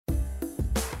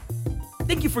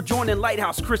Thank you for joining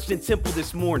Lighthouse Christian Temple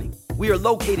this morning. We are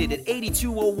located at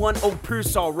 8201 Old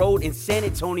Pearsall Road in San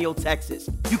Antonio, Texas.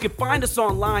 You can find us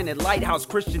online at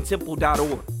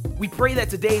lighthousechristiantemple.org. We pray that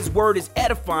today's word is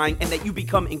edifying and that you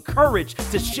become encouraged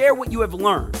to share what you have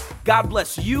learned. God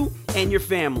bless you and your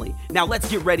family. Now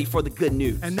let's get ready for the good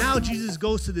news. And now Jesus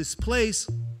goes to this place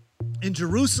in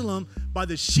Jerusalem by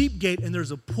the sheep gate, and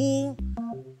there's a pool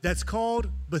that's called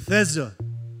Bethesda.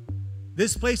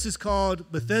 This place is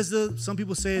called Bethesda. Some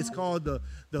people say it's called the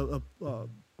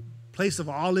place of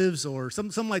olives or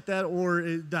something like that, or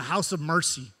the house of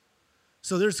mercy.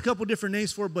 So there's a couple different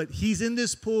names for it, but he's in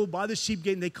this pool by the sheep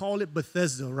gate, and they call it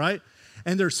Bethesda, right?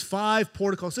 And there's 5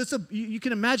 porticos. So you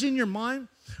can imagine in your mind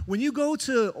when you go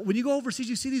overseas,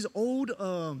 you see these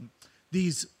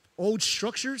old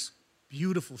structures,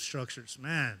 beautiful structures,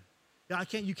 man. Yeah,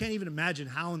 you can't even imagine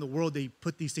how in the world they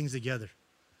put these things together.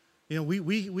 You know,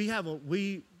 me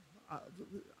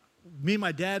and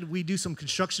my dad, we do some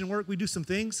construction work, we do some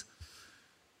things.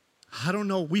 I don't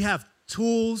know, we have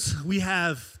tools, we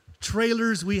have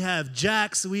trailers, we have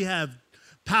jacks, we have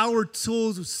power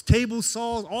tools, table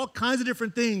saws, all kinds of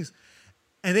different things.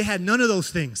 And they had none of those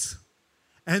things.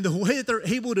 And the way that they're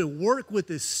able to work with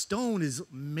this stone is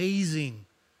amazing.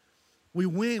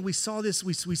 We saw this,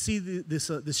 we see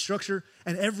this structure,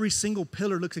 and every single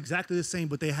pillar looks exactly the same,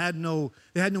 but they had no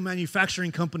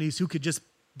manufacturing companies who could just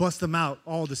bust them out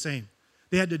all the same.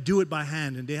 They had to do it by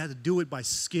hand, and they had to do it by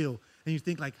skill. And you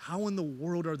think, like, how in the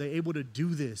world are they able to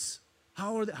do this?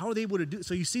 How are they able to do it?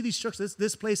 So you see these structures.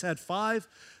 This place had five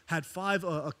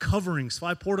coverings,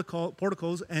 5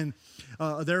 porticos, and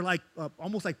they're like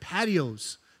almost like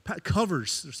patios.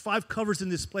 Covers. There's 5 covers in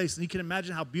this place, and you can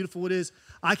imagine how beautiful it is.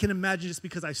 I can imagine just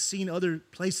because I've seen other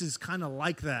places kind of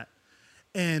like that,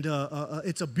 and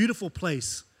it's a beautiful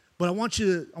place. But I want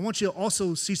you to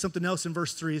also see something else in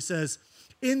verse 3. It says,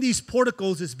 "In these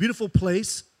porticos, this beautiful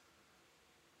place,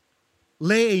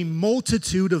 lay a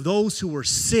multitude of those who were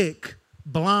sick,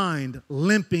 blind,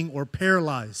 limping, or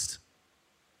paralyzed."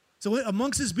 So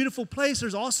amongst this beautiful place,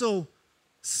 there's also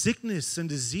sickness and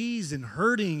disease and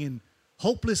hurting and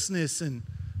hopelessness and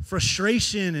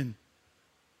frustration and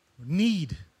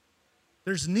need.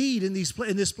 There's need in this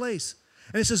place.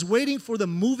 And it says, waiting for the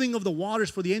moving of the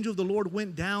waters, for the angel of the Lord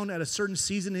went down at a certain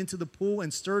season into the pool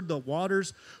and stirred the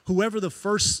waters. Whenever the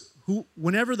first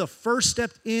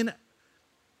stepped in,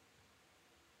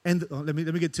 and let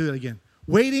me get to it again.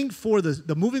 Waiting for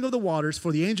the moving of the waters,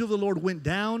 for the angel of the Lord went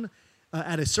down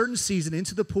at a certain season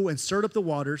into the pool and stirred up the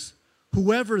waters.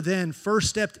 Whoever then first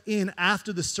stepped in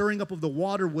after the stirring up of the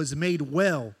water was made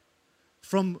well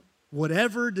from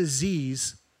whatever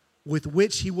disease with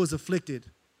which he was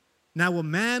afflicted. Now a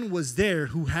man was there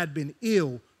who had been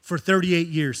ill for 38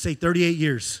 years. Say 38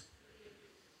 years.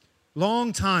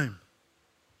 Long time.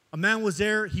 A man was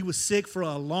there, he was sick for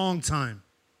a long time.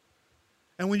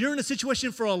 And when you're in a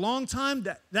situation for a long time,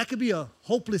 that could be a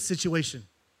hopeless situation.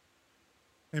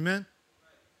 Amen?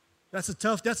 That's a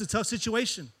tough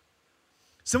situation.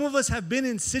 Some of us have been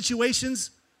in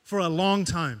situations for a long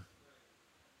time.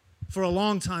 For a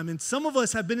long time. And some of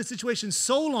us have been in situations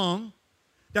so long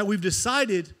that we've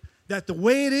decided that the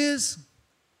way it is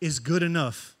good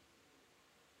enough.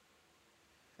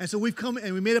 And so we've come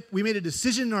and we made a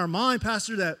decision in our mind,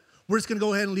 Pastor, that we're just going to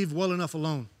go ahead and leave well enough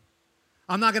alone.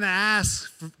 I'm not going to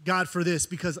ask God for this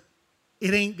because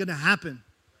it ain't going to happen.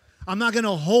 I'm not going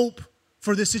to hope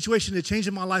for this situation to change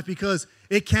in my life because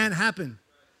it can't happen.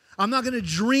 I'm not going to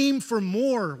dream for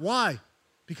more. Why?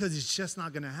 Because it's just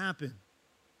not going to happen.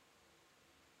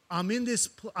 I'm in this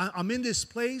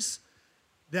place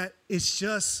that it's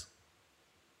just,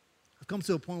 I've come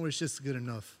to a point where it's just good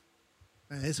enough.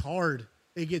 And it's hard.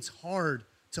 It gets hard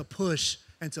to push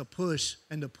and to push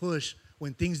and to push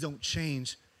when things don't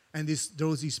change. And there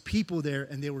was these people there,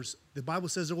 and the Bible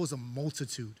says there was a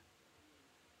multitude.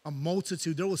 A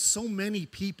multitude. There was so many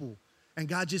people. And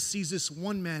God just sees this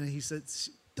one man, and he said,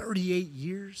 38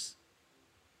 years?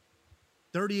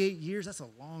 38 years? That's a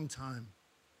long time.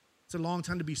 It's a long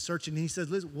time to be searching. And he says,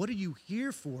 listen, what are you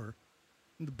here for?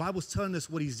 And the Bible's telling us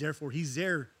what he's there for. He's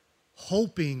there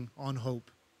hoping on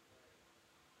hope.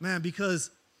 Man,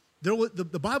 because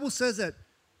the Bible says that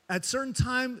at certain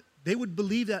time, they would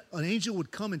believe that an angel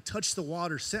would come and touch the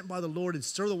water sent by the Lord and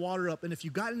stir the water up. And if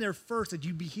you got in there first, that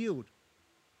you'd be healed.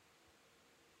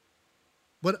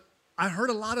 But I heard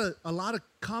a lot of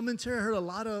commentary. I heard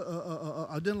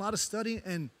I've done a lot of studying,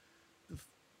 and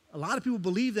a lot of people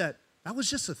believe that was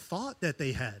just a thought that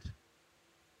they had.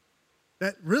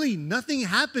 That really nothing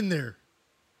happened there.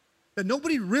 That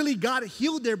nobody really got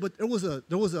healed there, but there was a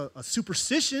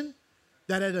superstition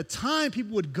that at a time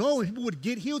people would go and people would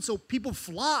get healed, so people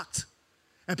flocked.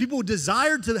 And people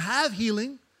desired to have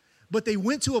healing, but they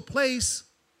went to a place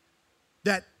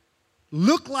that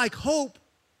looked like hope,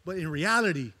 but in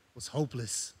reality was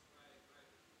hopeless.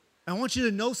 I want you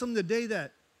to know something today,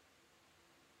 that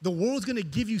the world's going to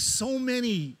give you so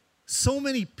many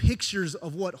pictures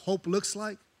of what hope looks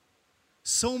like.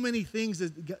 So many things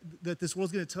that this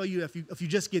world's going to tell you, if you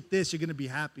just get this, you're going to be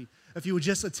happy. If you would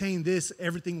just attain this,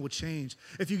 everything will change.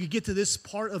 If you could get to this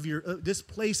part of your this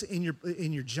place in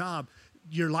your job,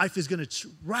 your life is going to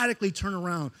radically turn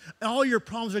around. All your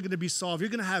problems are going to be solved. You're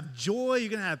going to have joy.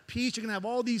 You're going to have peace. You're going to have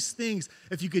all these things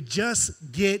if you could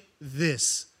just get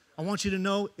this. I want you to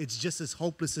know it's just as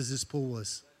hopeless as this pool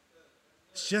was.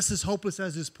 It's just as hopeless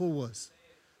as this pool was.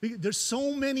 There's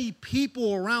so many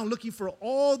people around looking for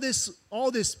all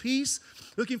this peace,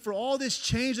 looking for all this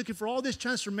change, looking for all this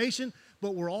transformation,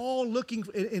 but we're all looking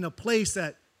in a place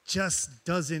that just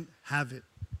doesn't have it.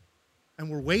 And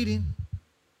we're waiting,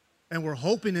 and we're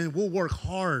hoping, and we'll work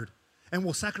hard, and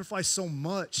we'll sacrifice so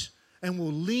much, and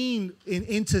we'll lean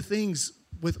into things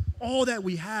with all that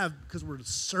we have because we're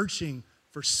searching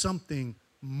for something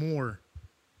more.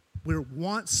 We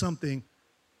want something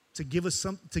to give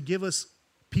us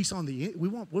peace on the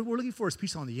what we're looking for is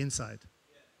peace on the inside.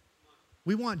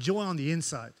 We want joy on the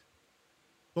inside.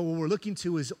 But what we're looking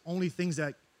to is only things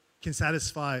that can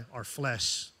satisfy our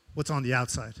flesh, what's on the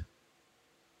outside.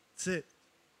 That's it.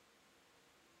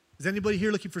 Is anybody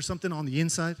here looking for something on the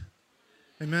inside?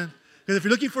 Amen? Because if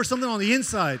you're looking for something on the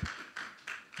inside,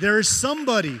 there is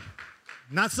somebody,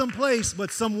 not some place,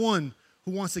 but someone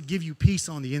who wants to give you peace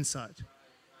on the inside.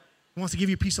 He wants to give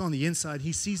you peace on the inside.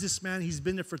 He sees this man. He's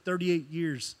been there for 38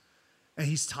 years, and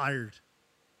he's tired.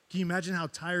 Can you imagine how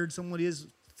tired someone is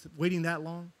waiting that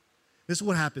long? This is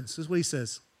what happens. This is what he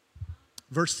says.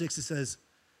 Verse 6, it says,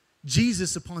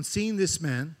 Jesus, upon seeing this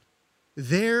man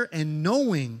there and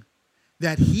knowing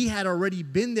that he had already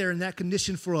been there in that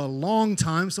condition for a long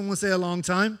time, someone say a long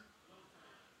time,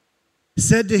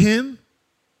 said to him,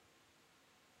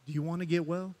 do you want to get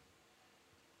well?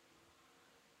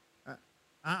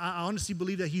 I honestly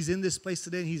believe that he's in this place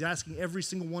today, and he's asking every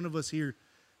single one of us here,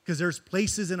 because there's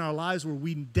places in our lives where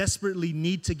we desperately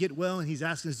need to get well, and he's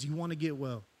asking us, do you want to get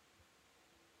well?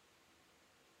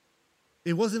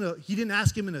 He didn't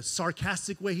ask him in a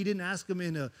sarcastic way. He didn't ask him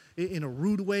in a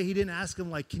rude way. He didn't ask him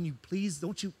like, can you please,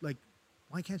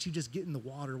 why can't you just get in the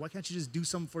water? Why can't you just do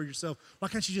something for yourself? Why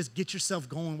can't you just get yourself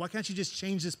going? Why can't you just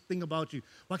change this thing about you?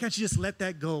 Why can't you just let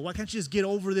that go? Why can't you just get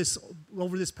over this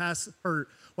past hurt?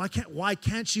 Why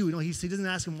can't you? He doesn't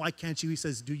ask him, why can't you? He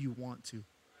says, do you want to?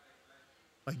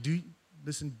 Like,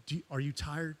 are you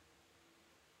tired?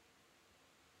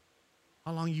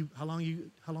 How long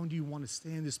do you want to stay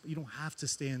in this? You don't have to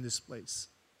stay in this place.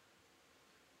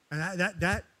 And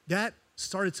that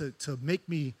started to make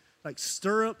me like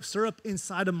stir up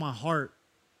inside of my heart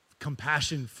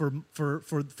compassion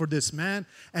for this man.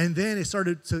 And then it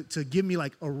started to give me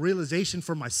like a realization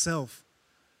for myself.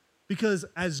 Because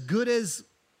as good as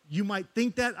you might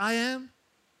think that I am,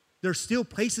 there's still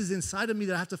places inside of me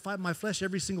that I have to fight my flesh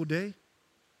every single day.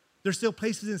 There's still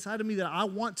places inside of me that I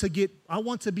want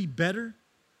to be better,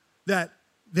 that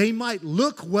they might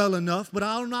look well enough, but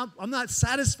I'm not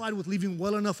satisfied with leaving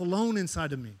well enough alone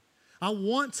inside of me. I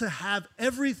want to have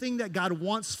everything that God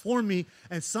wants for me,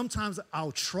 and sometimes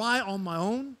I'll try on my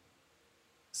own.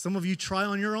 Some of you try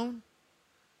on your own,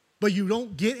 but you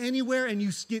don't get anywhere, and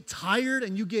you get tired,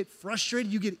 and you get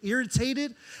frustrated, you get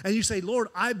irritated, and you say, Lord,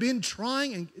 I've been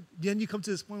trying, and then you come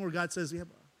to this point where God says, yeah,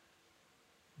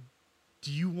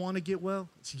 do you want to get well?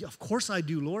 Of course I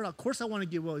do, Lord. Of course I want to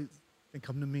get well. Then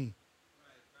come to me.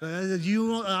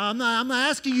 I'm not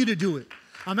asking you to do it.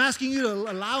 I'm asking you to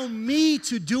allow me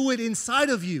to do it inside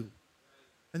of you.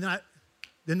 And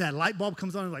then that light bulb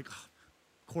comes on and like, oh,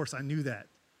 of course I knew that.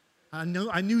 I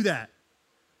knew that.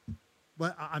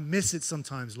 But I miss it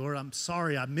sometimes, Lord. I'm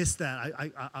sorry, I miss that.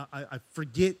 I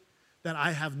forget that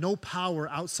I have no power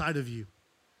outside of you.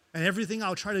 And everything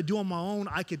I'll try to do on my own,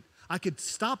 I could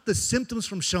stop the symptoms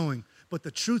from showing. But the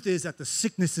truth is that the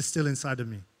sickness is still inside of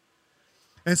me.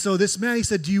 And so this man,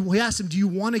 he asked him, do you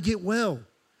want to get well?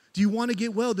 Do you want to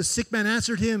get well? The sick man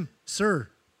answered him, sir,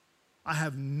 I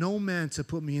have no man to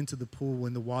put me into the pool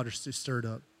when the water stirred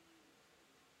up.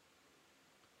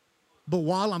 But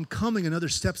while I'm coming, another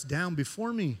steps down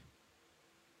before me.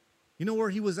 You know where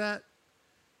he was at?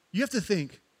 You have to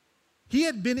think, he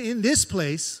had been in this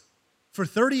place for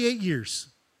 38 years.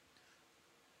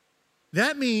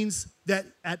 That means that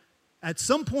at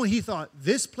some point he thought,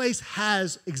 this place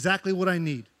has exactly what I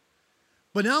need.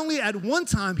 But not only at one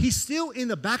time, he's still in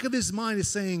the back of his mind is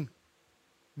saying,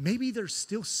 maybe there's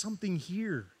still something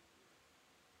here.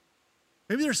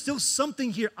 Maybe there's still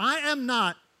something here. I am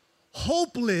not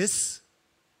hopeless,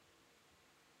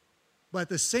 but at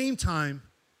the same time,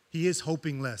 he is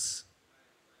hoping less.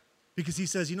 Because he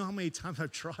says, you know how many times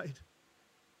I've tried?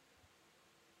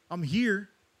 I'm here.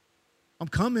 I'm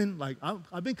coming. Like,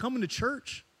 I've been coming to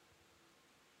church.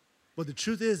 But the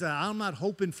truth is that I'm not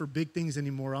hoping for big things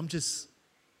anymore. I'm just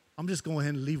going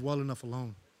ahead and leave well enough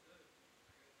alone.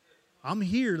 I'm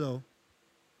here, though.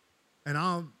 And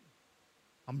I'm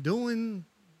doing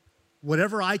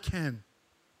whatever I can.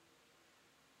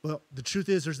 But the truth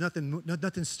is there's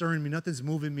nothing stirring me. Nothing's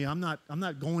moving me. I'm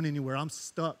not going anywhere. I'm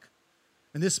stuck.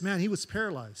 And this man, he was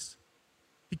paralyzed.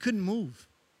 He couldn't move.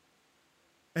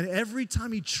 And every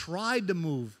time he tried to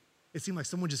move, it seemed like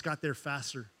someone just got there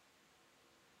faster.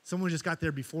 Someone just got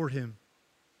there before him.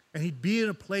 And he'd be in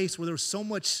a place where there's so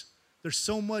much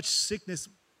sickness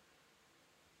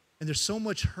and there's so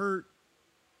much hurt.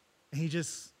 And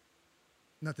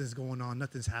nothing's going on.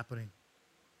 Nothing's happening.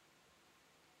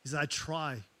 He said, I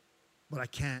try, but I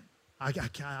can't.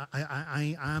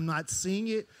 I'm not seeing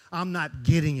it. I'm not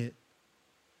getting it.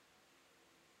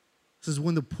 It says,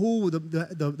 when the pool,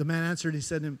 the man answered, he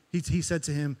said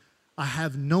to him, I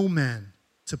have no man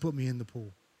to put me in the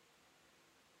pool.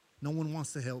 No one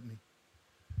wants to help me.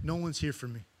 No one's here for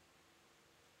me.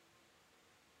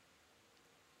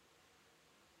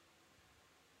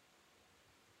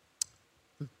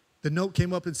 The note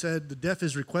came up and said, the deaf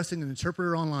is requesting an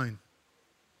interpreter online.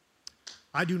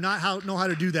 I do not know how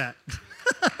to do that.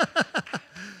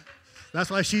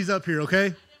 That's why she's up here,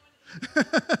 okay?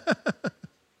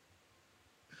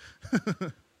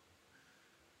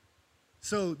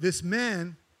 So this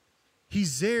man,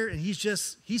 he's there and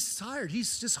he's tired.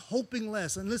 He's just hoping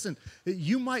less. And listen,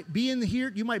 you might be here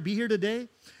today,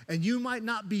 and you might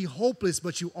not be hopeless,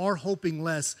 but you are hoping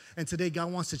less. And today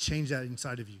God wants to change that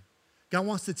inside of you. God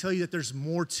wants to tell you that there's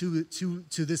more to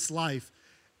this life,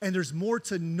 and there's more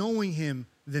to knowing him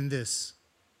than this.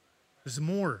 There's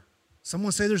more.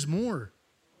 Someone say there's more.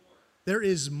 There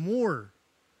is more.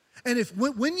 And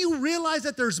when you realize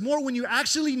that there's more, when you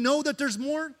actually know that there's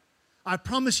more, I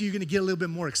promise you, you're going to get a little bit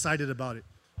more excited about it.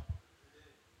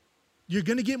 You're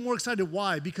going to get more excited.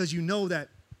 Why? Because you know that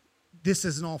this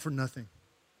isn't all for nothing.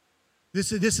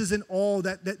 This isn't all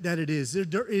that it is.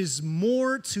 There is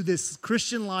more to this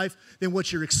Christian life than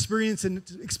what you're experiencing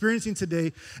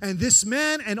today. And this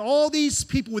man and all these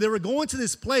people, they were going to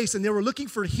this place and they were looking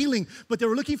for healing, but they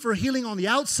were looking for healing on the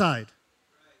outside.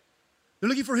 They're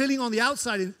looking for healing on the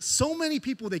outside. And so many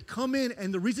people, they come in,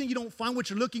 and the reason you don't find what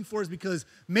you're looking for is because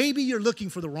maybe you're looking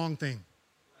for the wrong thing.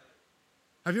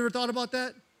 Have you ever thought about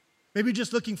that? Maybe you're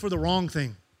just looking for the wrong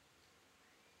thing.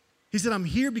 He said, I'm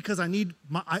here because I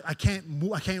can't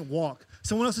move, I can't walk.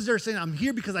 Someone else is there saying, I'm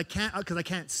here because I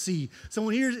can't see.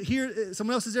 Someone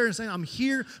else is there and saying, I'm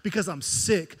here because I'm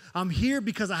sick. I'm here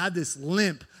because I have this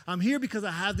limp. I'm here because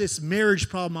I have this marriage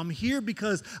problem. I'm here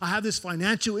because I have this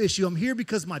financial issue. I'm here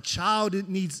because my child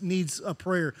needs a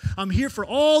prayer. I'm here for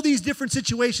all these different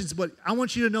situations, but I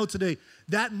want you to know today,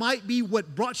 that might be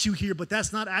what brought you here, but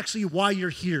that's not actually why you're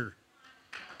here.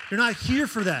 You're not here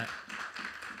for that.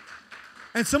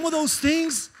 And some of those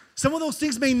things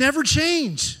may never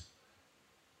change.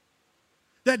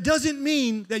 That doesn't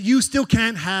mean that you still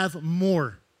can't have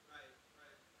more.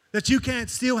 That you can't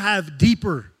still have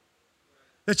deeper.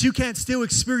 That you can't still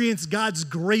experience God's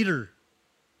greater.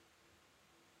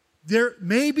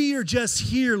 Maybe you're just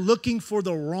here looking for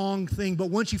the wrong thing, but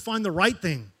once you find the right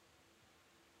thing,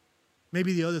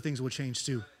 maybe the other things will change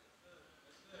too.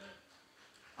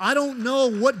 I don't know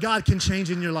what God can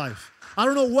change in your life. I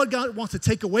don't know what God wants to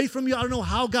take away from you. I don't know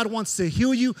how God wants to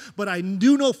heal you, but I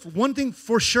do know one thing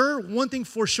for sure,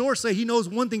 say he knows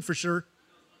one thing for sure,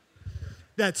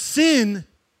 that sin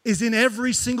is in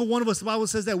every single one of us. The Bible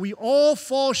says that we all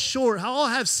fall short, all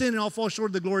have sin and all fall short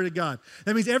of the glory of God.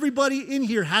 That means everybody in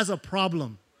here has a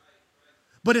problem.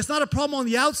 But it's not a problem on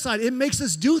the outside. It makes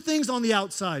us do things on the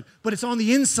outside, but it's on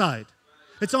the inside.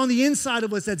 It's on the inside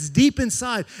of us, that's deep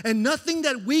inside. And nothing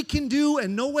that we can do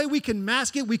and no way we can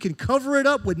mask it. We can cover it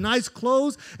up with nice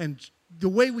clothes and the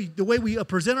way we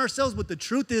present ourselves. But the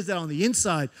truth is that on the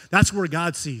inside, that's where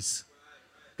God sees.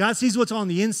 God sees what's on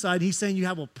the inside. He's saying you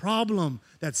have a problem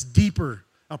that's deeper,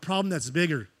 a problem that's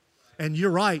bigger. And you're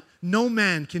right. No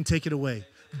man can take it away.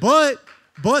 But,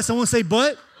 someone say,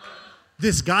 but,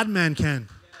 this God-man can.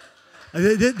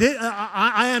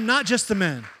 I am not just a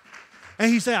man. And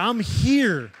he said, I'm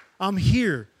here. And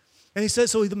he said,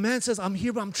 so the man says, I'm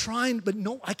here, but I'm trying, but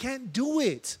no, I can't do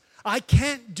it. I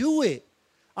cannot do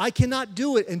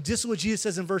it. And this is what Jesus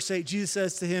says in verse 8. Jesus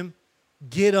says to him,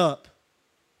 get up.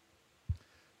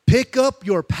 Pick up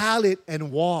your pallet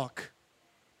and walk.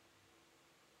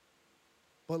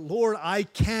 But Lord, I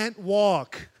can't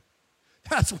walk.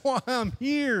 That's why I'm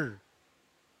here.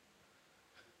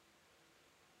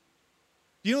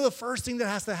 You know the first thing that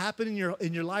has to happen in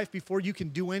your life before you can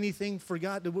do anything for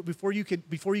God, before you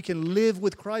can live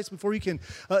with Christ, before you can,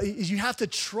 is you have to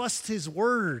trust His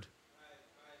word.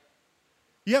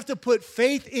 You have to put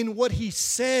faith in what He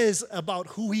says about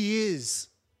who He is.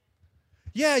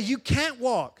 Yeah, you can't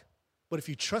walk, but if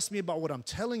you trust me about what I'm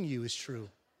telling you is true,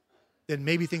 then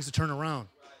maybe things will turn around,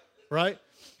 right?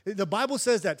 The Bible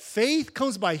says that faith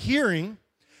comes by hearing,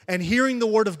 and hearing the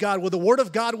word of God. Well, the word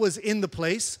of God was in the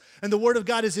place, and the word of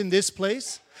God is in this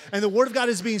place, and the word of God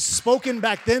is being spoken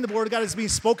back then. The word of God is being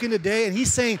spoken today, and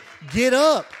He's saying, get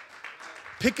up,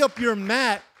 pick up your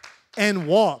mat, and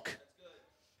walk.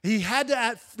 He had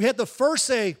to first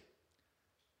say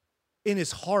in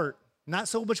his heart, not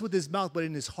so much with his mouth, but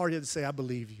in his heart, he had to say, I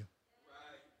believe you.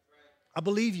 I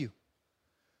believe you.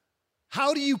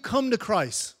 How do you come to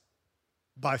Christ?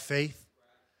 By faith.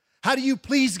 How do you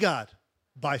please God?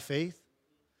 By faith.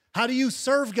 How do you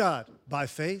serve God? By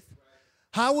faith.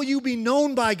 How will you be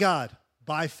known by God?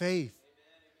 By faith.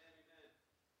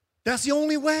 That's the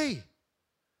only way.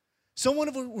 So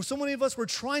many of us we're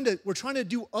trying to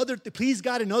do please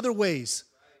God in other ways.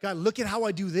 God, look at how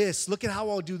I do this. Look at how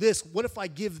I'll do this. What if I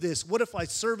give this? What if I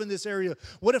serve in this area?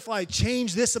 What if I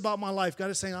change this about my life? God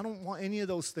is saying, I don't want any of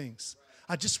those things.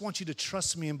 I just want you to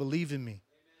trust me and believe in me.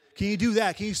 Can you do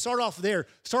that? Can you start off there?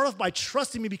 Start off by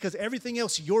trusting me, because everything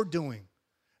else you're doing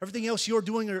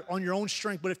are on your own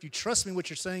strength. But if you trust me, what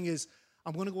you're saying is,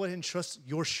 I'm going to go ahead and trust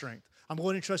your strength. I'm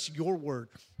going to trust your word.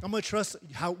 I'm going to trust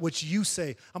what you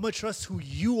say. I'm going to trust who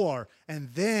you are. And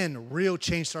then real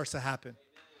change starts to happen.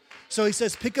 So he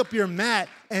says, pick up your mat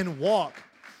and walk.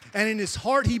 And in his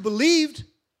heart, he believed.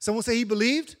 Someone say he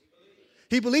believed?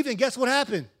 He believed, and guess what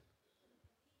happened?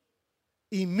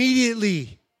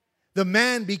 Immediately, the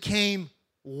man became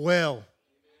well.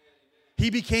 He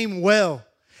became well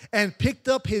and picked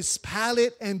up his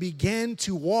pallet and began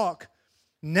to walk.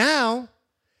 Now,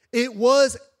 it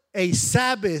was a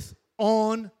Sabbath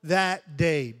on that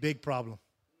day. Big problem.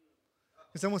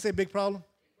 Can someone say big problem?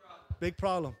 Big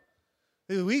problem.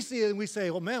 We see it and we say,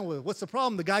 oh man, what's the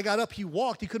problem? The guy got up, he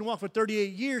walked. He couldn't walk for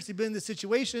 38 years. He'd been in this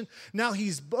situation. Now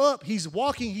he's up, he's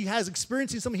walking. He has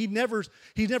experiencing something he'd never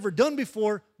done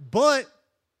before, but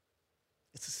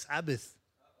it's a Sabbath.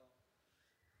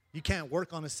 You can't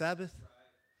work on a Sabbath.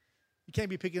 You can't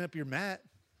be picking up your mat.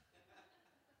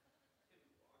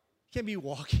 You can't be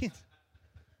walking.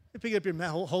 You pick up your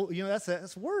mat.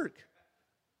 That's work.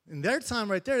 In their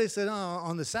time right there, they said,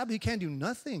 on the Sabbath, you can't do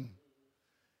nothing.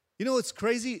 You know what's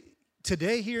crazy?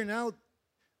 Today, here now,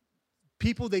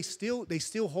 people, they still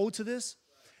hold to this.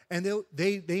 And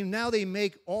they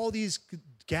make all these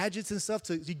gadgets and stuff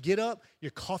to get up. Your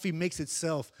coffee makes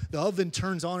itself. The oven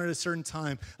turns on at a certain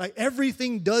time. Like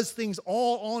everything does things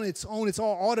all on its own. It's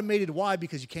all automated. Why?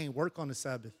 Because you can't work on the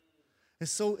Sabbath. And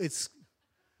so it's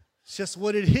just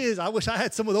what it is. I wish I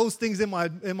had some of those things in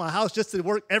my house just to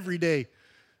work every day.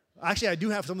 Actually, I do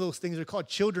have some of those things. They're called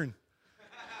children.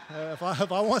 If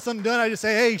I want something done, I just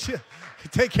say, hey,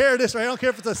 take care of this, right? I don't care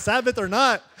if it's a Sabbath or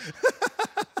not.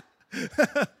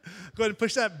 Go ahead and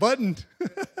push that button.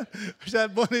 Push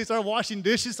that button. They start washing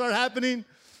dishes, start happening.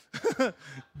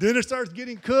 Dinner starts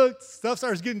getting cooked. Stuff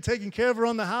starts getting taken care of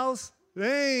around the house.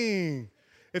 Dang.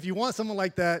 If you want someone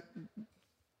like that,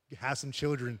 you have some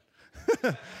children.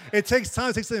 It takes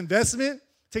time. It takes an investment.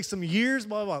 It takes some years,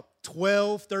 about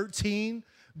 12, 13.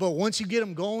 But once you get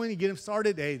them going, you get them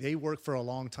started, they work for a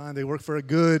long time. They work for a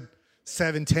good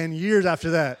 7, 10 years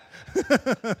after that.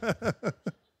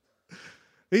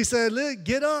 He said, look,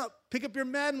 get up, pick up your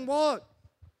mat and walk.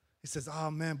 He says,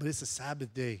 oh, man, but it's a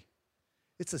Sabbath day.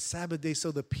 It's a Sabbath day.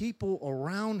 So the people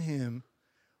around him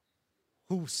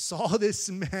who saw this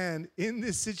man in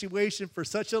this situation for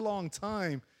such a long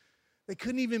time, they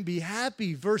couldn't even be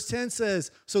happy. Verse 10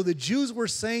 says, so the Jews were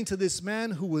saying to this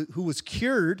man who was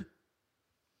cured,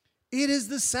 it is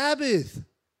the Sabbath,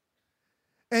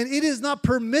 and it is not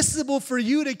permissible for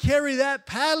you to carry that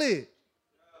pallet.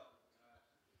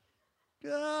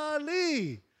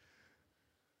 Golly.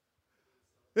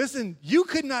 Listen, you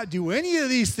could not do any of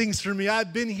these things for me.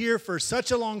 I've been here for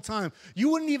such a long time. You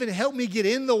wouldn't even help me get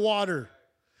in the water.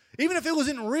 Even if it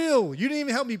wasn't real, you didn't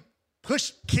even help me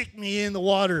kick me in the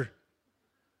water.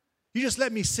 You just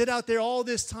let me sit out there all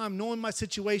this time knowing my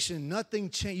situation. Nothing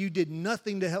changed. You did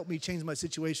nothing to help me change my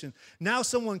situation. Now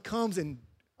someone comes and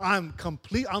I'm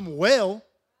well.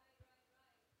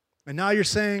 And now you're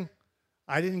saying,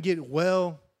 I didn't get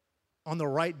well on the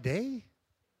right day?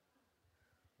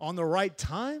 On the right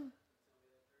time?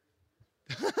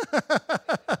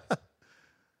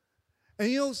 And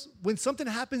you know, when something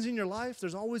happens in your life,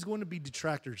 there's always going to be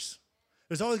detractors.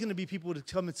 There's always going to be people to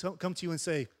come to you and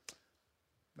say,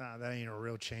 nah, that ain't a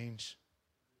real change.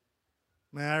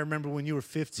 Man, I remember when you were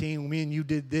 15, when me and you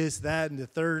did this, that, and the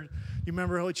third. You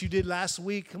remember what you did last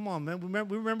week? Come on, man.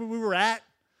 Remember where we were at?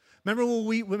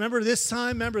 Remember this time?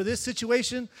 Remember this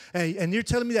situation? And you're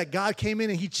telling me that God came in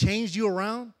and he changed you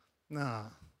around? Nah,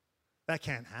 that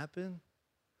can't happen.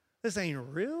 This ain't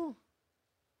real.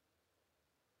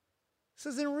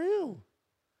 This isn't real.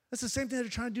 That's the same thing that they're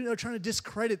trying to do. They're trying to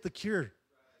discredit the cure,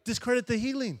 discredit the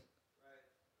healing.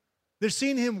 They're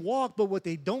seeing him walk, but what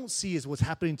they don't see is what's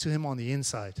happening to him on the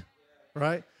inside,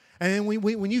 right? And then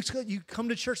when you come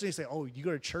to church and they say, oh, you go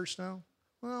to church now?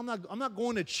 Well, I'm not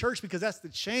going to church because that's the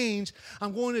change.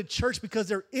 I'm going to church because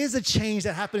there is a change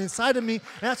that happened inside of me, and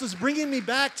that's what's bringing me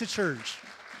back to church.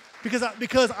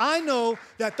 Because I know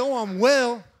that though I'm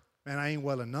well, man, I ain't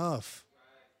well enough.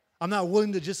 I'm not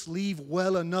willing to just leave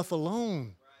well enough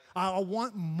alone. I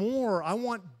want more. I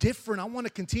want different. I want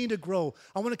to continue to grow.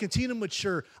 I want to continue to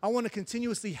mature. I want to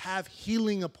continuously have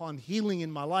healing upon healing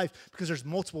in my life because there's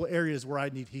multiple areas where I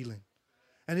need healing.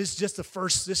 And this is just the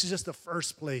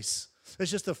first place. It's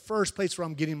just the first place where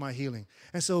I'm getting my healing.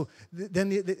 And so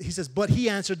then he says, but he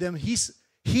answered them,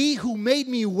 he who made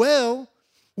me well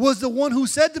was the one who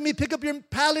said to me, pick up your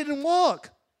pallet and walk.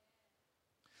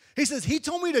 He says, he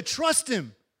told me to trust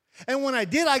him. And when I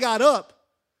did, I got up.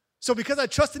 So because I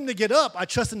trust him to get up, I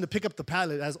trust him to pick up the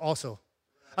pallet as also.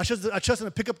 I trust him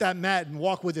to pick up that mat and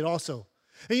walk with it also.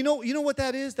 And you know what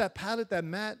that is? That pallet, that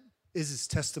mat is his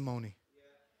testimony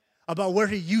about where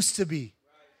he used to be.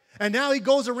 And now he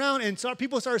goes around and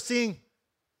people start seeing,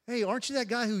 hey, aren't you that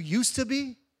guy who used to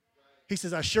be? He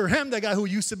says, I sure am that guy who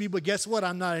used to be, but guess what?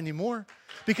 I'm not anymore.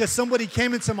 Because somebody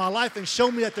came into my life and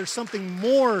showed me that there's something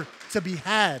more to be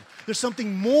had. There's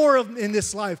something more in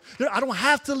this life. I don't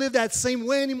have to live that same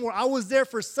way anymore. I was there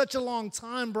for such a long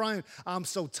time, Brian. I'm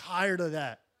so tired of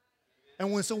that. And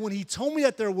when he told me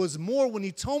that there was more, when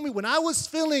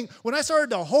I started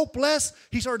to hope less,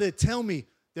 he started to tell me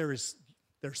there's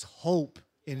hope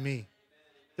in me.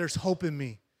 There's hope in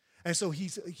me. And so he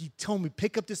told me,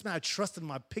 pick up this mat. I trusted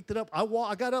him. I picked it up.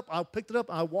 I got up. I picked it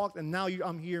up. I walked, and now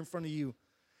I'm here in front of you.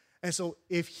 And so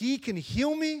if he can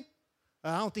heal me,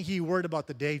 I don't think he's worried about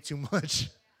the day too much.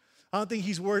 I don't think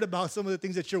he's worried about some of the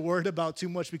things that you're worried about too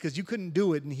much because you couldn't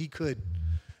do it, and he could.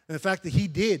 And the fact that he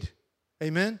did.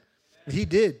 Amen? He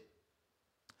did.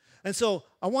 And so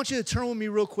I want you to turn with me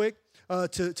real quick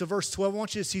to verse 12. I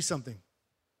want you to see something.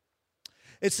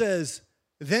 It says,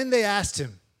 then they asked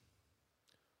him,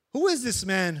 who is this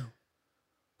man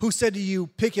who said to you,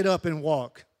 pick it up and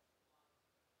walk?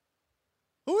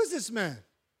 Who is this man?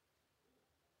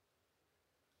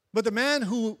 But the man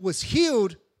who was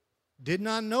healed did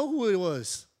not know who it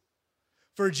was,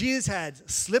 for Jesus had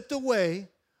slipped away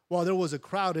while there was a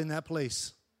crowd in that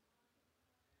place.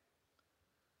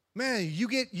 Man, you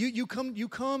come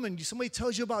and somebody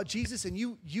tells you about Jesus and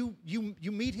you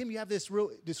meet him, you have this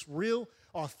real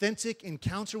authentic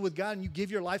encounter with God, and you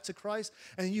give your life to Christ,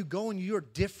 and you go and you're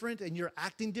different and you're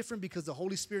acting different because the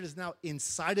Holy Spirit is now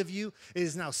inside of you. It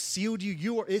has now sealed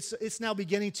you. It's now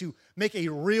beginning to make a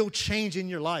real change in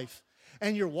your life.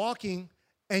 And you're walking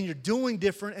and you're doing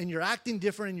different and you're acting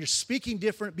different and you're speaking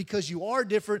different because you are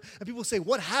different. And people say,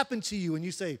 what happened to you? And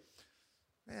you say,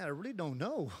 man, I really don't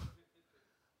know.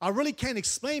 I really can't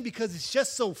explain because it's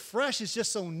just so fresh. It's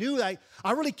just so new. I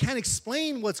really can't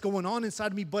explain what's going on inside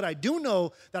of me, but I do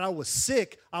know that I was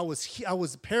sick. I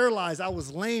was paralyzed. I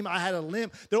was lame. I had a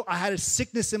limp. I had a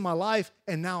sickness in my life,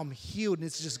 and now I'm healed, and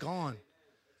it's just gone.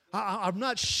 I'm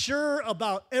not sure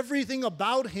about everything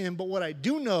about him, but what I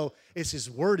do know is his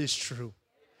word is true.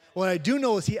 What I do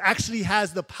know is he actually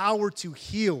has the power to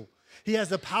heal. He has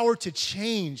the power to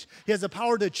change. He has the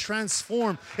power to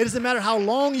transform. It doesn't matter how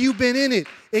long you've been in it,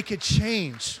 it could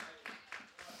change.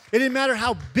 It didn't matter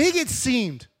how big it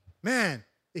seemed. Man,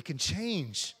 it can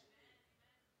change.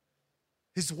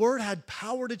 His word had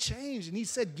power to change, and he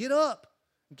said, get up.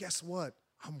 And guess what?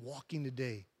 I'm walking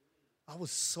today.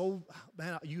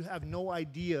 Man, you have no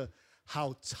idea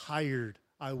how tired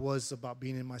I was about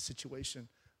being in my situation.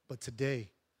 But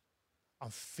today, I'm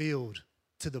filled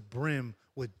to the brim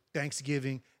with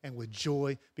thanksgiving and with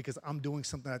joy because I'm doing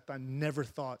something that I never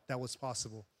thought that was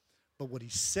possible. But what he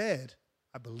said,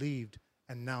 I believed,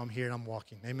 and now I'm here and I'm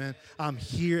walking. Amen? I'm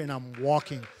here and I'm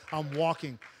walking. I'm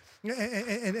walking.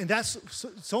 And that's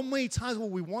so many times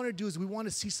what we want to do is we want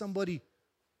to see somebody.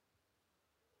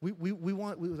 We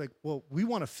want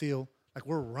to feel like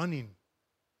we're running.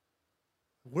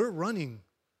 We're running.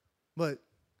 But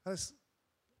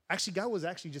God was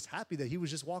actually just happy that he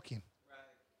was just walking.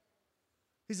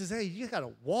 He says, hey, you got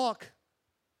to walk.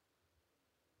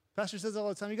 Pastor says all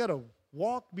the time, you got to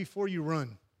walk before you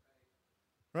run,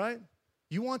 right?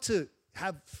 You want to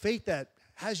have faith that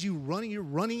has you running, you're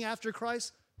running after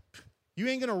Christ. You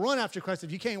ain't going to run after Christ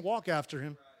if you can't walk after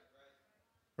him,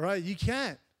 right? You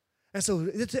can't. And so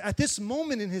at this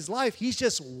moment in his life, he's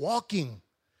just walking.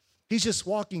 He's just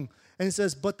walking. And it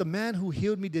says, but the man who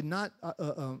healed me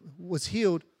was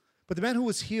healed. But the man who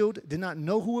was healed did not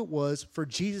know who it was, for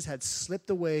Jesus had slipped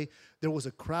away. There was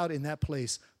a crowd in that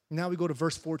place. Now we go to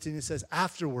verse 14. It says,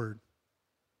 afterward.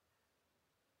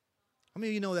 How many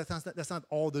of you know that's not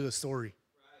all to the story?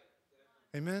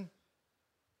 Amen?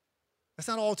 That's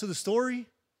not all to the story.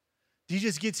 He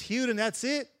just gets healed and that's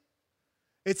it.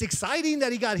 It's exciting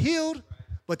that he got healed,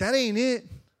 but that ain't it.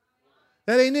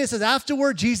 That ain't it. It says,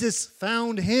 afterward, Jesus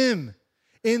found him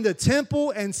in the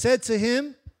temple and said to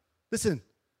him, listen,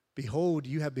 behold,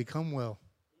 you have become well.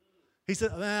 He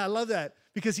said, man, I love that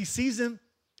because he sees him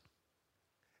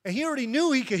and he already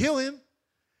knew he could heal him.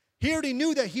 He already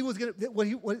knew that he was going to, what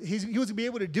he was going to be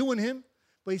able to do in him.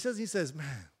 But he says, man,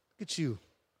 look at you.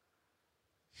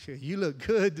 You look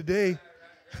good today.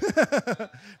 Remember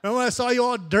when I saw you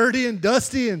all dirty and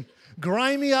dusty and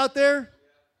grimy out there?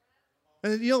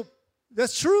 And you know,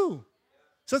 that's true.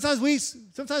 Sometimes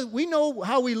we know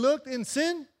how we looked in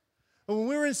sin, but when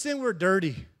we were in sin, we were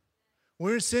dirty. When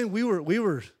we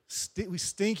were in sin, we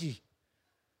stinky.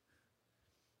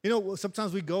 You know,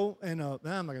 sometimes we go and I'm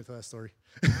not gonna tell that story.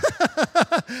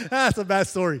 That's a bad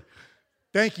story.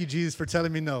 Thank you, Jesus, for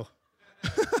telling me no.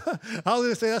 I was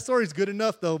gonna say that story's good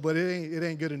enough though, but it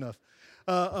ain't good enough.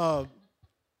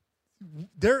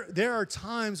 There are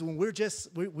times when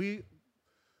we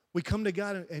come to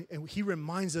God and he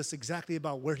reminds us exactly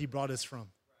about where he brought us from.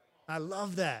 I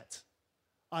love that.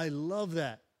 I love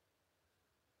that.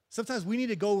 Sometimes we need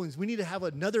to go and we need to have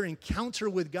another encounter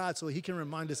with God so he can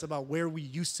remind us about where we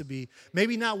used to be.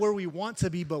 Maybe not where we want to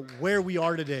be, but where we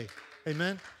are today.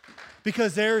 Amen?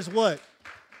 Because there's what?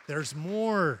 There's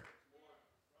more.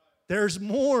 There's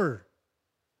more.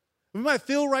 We might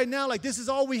feel right now like this is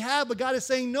all we have, but God is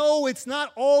saying, no, it's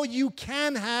not all you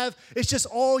can have. It's just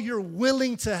all you're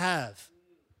willing to have.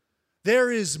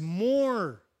 There is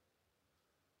more.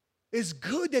 It's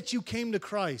good that you came to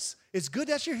Christ. It's good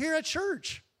that you're here at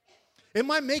church. It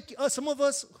might make some of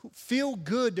us feel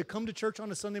good to come to church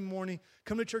on a Sunday morning,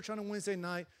 come to church on a Wednesday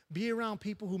night, be around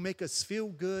people who make us feel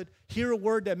good, hear a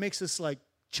word that makes us like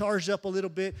charged up a little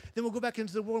bit. Then we'll go back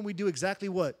into the world and we do exactly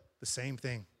what? The same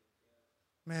thing.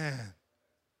 Man.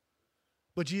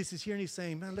 But Jesus is here and he's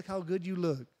saying, man, look how good you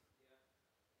look.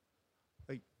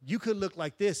 Like you could look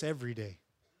like this every day.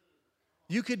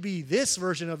 You could be this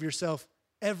version of yourself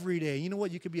every day. You know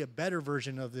what? You could be a better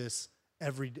version of this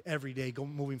every day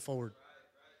moving forward.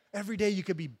 Every day you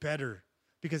could be better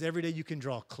because every day you can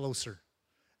draw closer.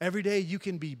 Every day you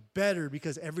can be better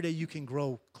because every day you can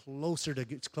grow closer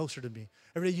to me.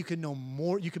 Every day you can know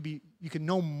more. You can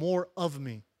know more of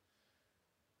me.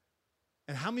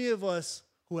 And how many of us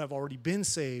who have already been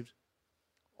saved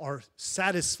are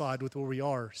satisfied with where we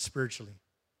are spiritually?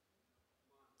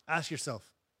 Ask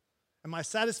yourself, am I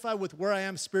satisfied with where I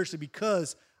am spiritually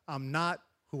because I'm not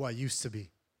who I used to be?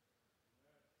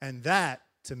 And that,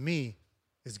 to me,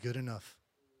 is good enough.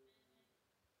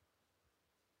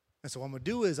 And so what I'm going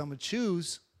to do is I'm going to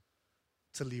choose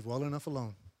to leave well enough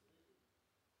alone.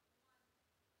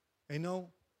 And you know,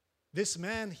 this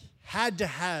man had to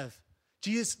have,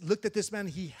 Jesus looked at this man,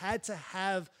 he had to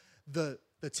have the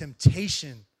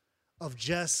temptation of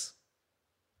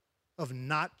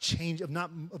not change, of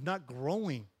not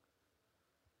growing,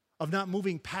 of not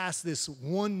moving past this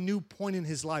one new point in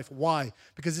his life. Why?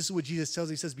 Because this is what Jesus tells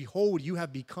us. He says, behold, you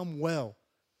have become well.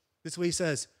 This is what he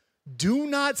says. Do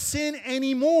not sin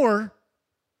anymore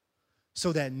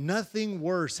so that nothing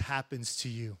worse happens to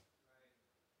you.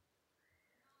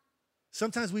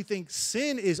 Sometimes we think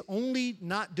sin is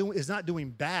not doing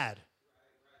bad.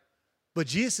 But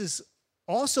Jesus is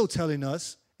also telling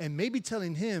us, and maybe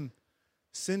telling him,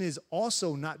 sin is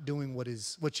also not doing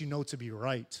what you know to be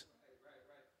right.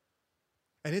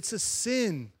 And it's a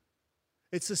sin.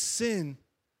 It's a sin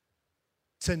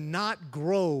to not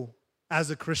grow as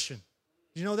a Christian.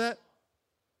 Do you know that?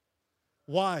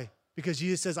 Why? Because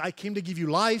Jesus says, I came to give you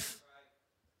life.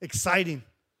 Exciting.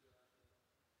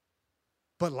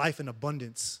 But life in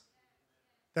abundance.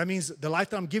 That means the life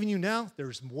that I'm giving you now,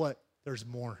 there's what? There's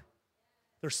more.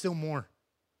 There's still more.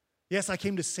 Yes, I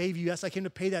came to save you. Yes, I came to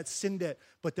pay that sin debt.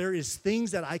 But there is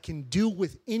things that I can do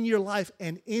within your life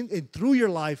and through your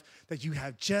life that you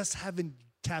haven't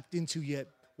tapped into yet.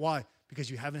 Why?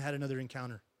 Because you haven't had another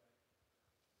encounter.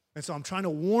 And so I'm trying to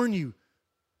warn you,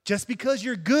 Just because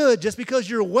you're good, just because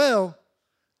you're well,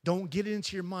 don't get it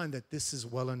into your mind that this is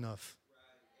well enough.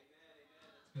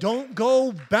 Don't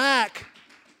go back.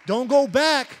 Don't go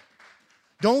back.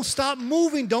 Don't stop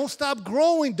moving. Don't stop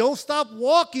growing. Don't stop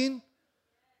walking.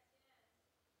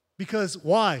 Because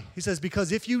why? He says,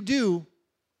 because if you do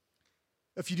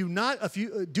not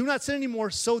sin anymore,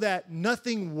 so that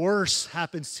nothing worse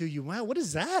happens to you. Wow, what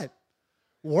is that?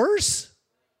 Worse?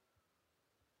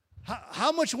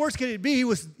 How much worse can it be?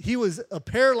 He was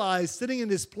paralyzed, sitting in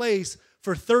this place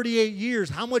for 38 years.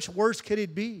 How much worse could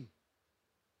it be?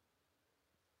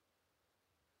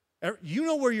 You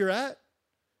know where you're at.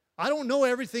 I don't know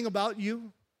everything about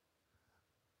you.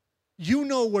 You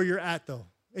know where you're at, though,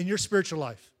 in your spiritual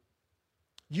life.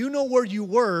 You know where you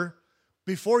were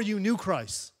before you knew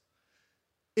Christ.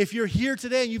 If you're here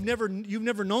today and you've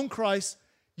never known Christ,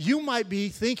 you might be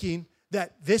thinking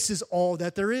that this is all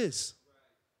that there is.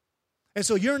 And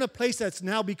so you're in a place that's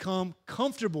now become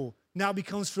comfortable, now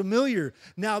becomes familiar,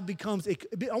 now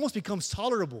it almost becomes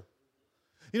tolerable.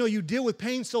 You know, you deal with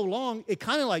pain so long, it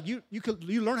kind of like you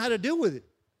learn how to deal with it.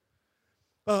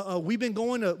 We've been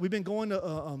going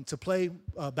to play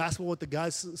basketball with the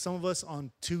guys, some of us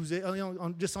on Tuesday,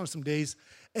 just on some days.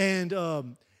 And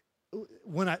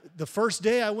the first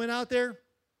day I went out there,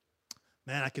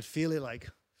 man, I could feel it like,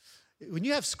 when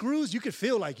you have screws, you could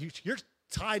feel like you're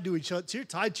tied to each other. You're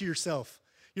tied to yourself.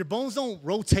 Your bones don't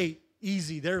rotate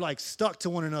easy. They're like stuck to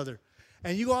one another.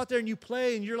 And you go out there and you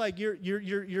play, and you're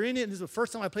in it. And this is the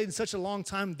first time I played in such a long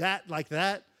time like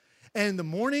that. And in the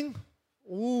morning,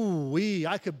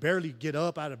 I could barely get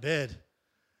up out of bed.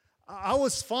 I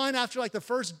was fine after like the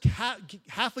first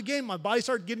half a game. My body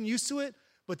started getting used to it.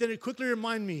 But then it quickly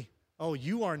reminded me, oh,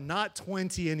 you are not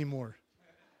 20 anymore.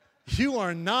 You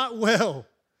are not well.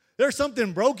 There's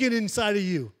something broken inside of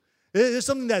you. There's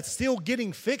something that's still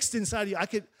getting fixed inside of you.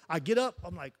 I get up,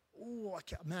 I'm like, oh,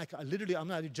 I'm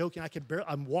not joking.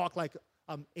 I walk like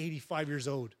I'm 85 years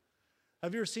old.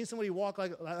 Have you ever seen somebody walk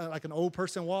like an old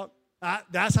person walk?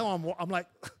 That's how I'm like,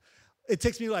 it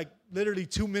takes me like literally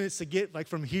 2 minutes to get like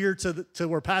from here to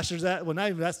where Pastor's at. Well, not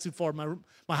even that's too far.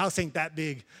 My house ain't that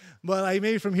big. But like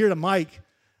maybe from here to Mike,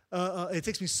 it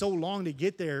takes me so long to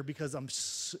get there because I'm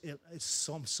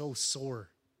so sore.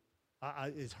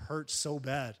 It hurts so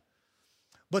bad.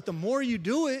 But the more you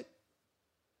do it,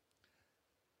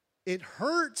 it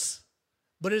hurts,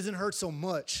 but it doesn't hurt so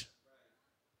much,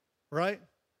 right?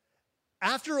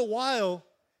 After a while,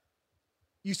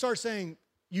 you start saying,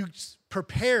 you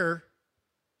prepare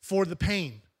for the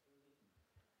pain.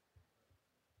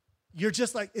 You're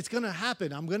just like, it's going to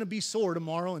happen. I'm going to be sore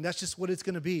tomorrow, and that's just what it's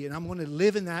going to be. And I'm going to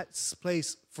live in that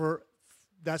place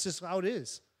that's just how it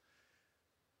is.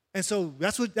 And so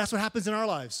that's what happens in our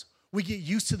lives. We get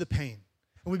used to the pain,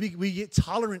 and we get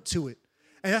tolerant to it.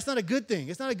 And that's not a good thing.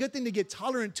 It's not a good thing to get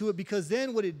tolerant to it, because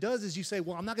then what it does is you say,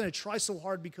 well, I'm not going to try so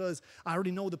hard because I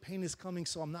already know the pain is coming,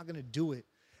 so I'm not going to do it.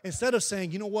 Instead of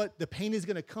saying, you know what, the pain is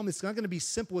going to come. It's not going to be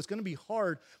simple. It's going to be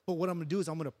hard. But what I'm going to do is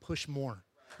I'm going to push more.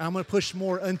 And I'm going to push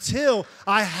more until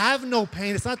I have no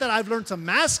pain. It's not that I've learned to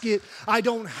mask it. I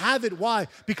don't have it. Why?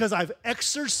 Because I've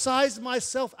exercised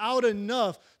myself out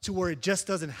enough to where it just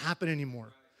doesn't happen anymore.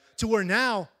 To where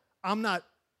now I'm not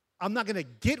going to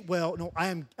get well. No, I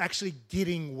am actually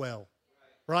getting well,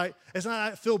 right? It's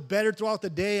not I feel better throughout the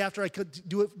day after I could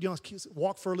do it,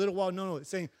 walk for a little while. No, it's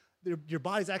saying your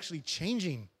body's actually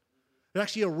changing. There's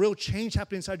actually a real change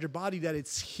happening inside your body, that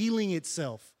it's healing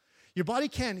itself. Your body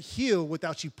can't heal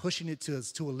without you pushing it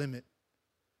to a limit.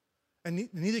 And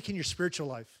neither can your spiritual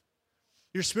life.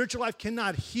 Your spiritual life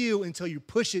cannot heal until you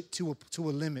push it to a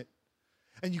limit.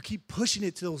 And you keep pushing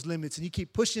it to those limits, and you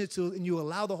keep pushing it and you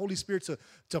allow the Holy Spirit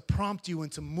to prompt you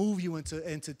and to move you and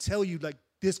to tell you, like,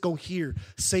 this, go here,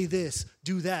 say this,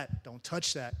 do that, don't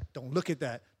touch that, don't look at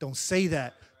that, don't say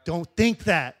that, don't think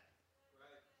that.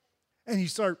 And you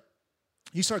start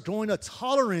growing a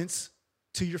tolerance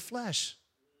to your flesh.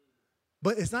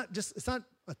 But it's not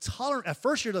a tolerance. At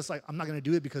first you're just like, I'm not going to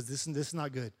do it because this is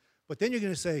not good. But then you're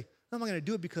going to say, no, I'm not going to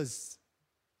do it because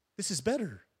this is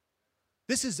better.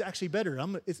 This is actually better.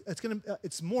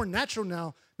 It's more natural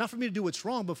now, not for me to do what's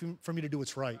wrong, but for me to do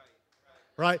what's right.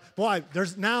 Right? Boy,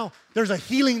 there's a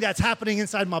healing that's happening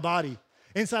inside my body,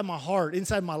 inside my heart,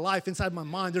 inside my life, inside my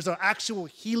mind. There's an actual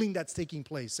healing that's taking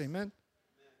place. Amen?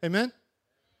 Amen?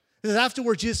 It says,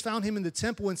 afterwards, Jesus found him in the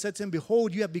temple and said to him,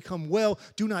 behold, you have become well.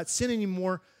 Do not sin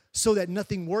anymore so that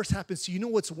nothing worse happens to you. You know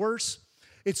what's worse?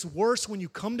 It's worse when you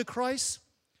come to Christ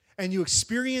and you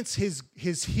experience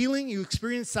his healing, you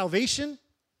experience salvation,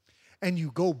 and you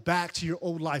go back to your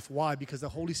old life. Why? Because the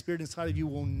Holy Spirit inside of you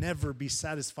will never be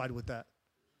satisfied with that.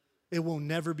 It will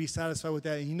never be satisfied with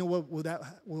that. And you know what that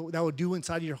will do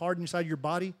inside of your heart and inside of your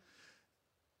body?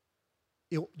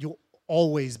 You'll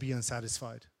always be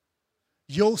unsatisfied.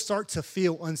 You'll start to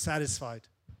feel unsatisfied.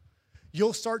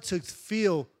 You'll start to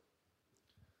feel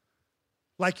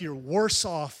like you're worse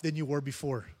off than you were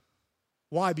before.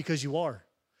 Why? Because you are.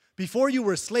 Before you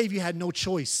were a slave, you had no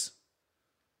choice.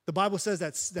 The Bible says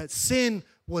that sin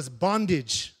was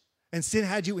bondage, and sin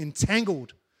had you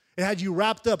entangled. It had you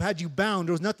wrapped up, had you bound.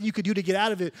 There was nothing you could do to get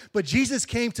out of it. But Jesus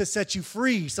came to set you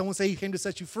free. Someone say he came to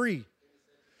set you free.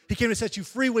 He came to set you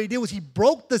free. What he did was he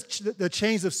broke the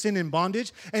chains of sin and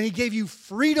bondage, and he gave you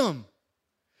freedom.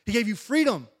 He gave you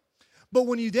freedom. But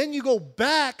when you go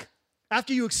back,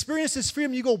 after you experience this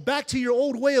freedom, you go back to your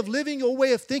old way of living, old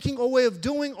way of thinking, old way of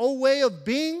doing, old way of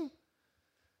being,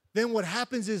 then what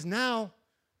happens is now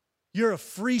you're a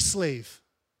free slave.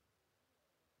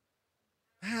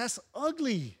 Man, that's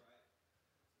ugly.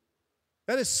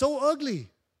 That is so ugly.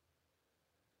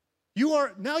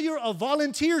 You're a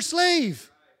volunteer slave.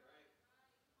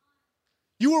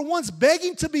 You were once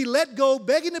begging to be let go,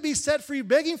 begging to be set free,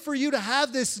 begging for you to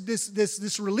have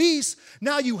this release.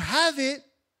 Now you have it,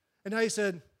 and now you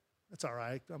said, "That's all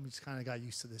right. I'm just kind of got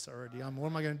used to this already. What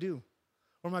am I going to do?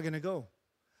 Where am I going to go?"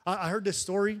 I heard this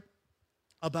story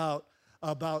about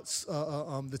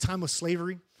the time of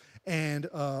slavery, and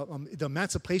the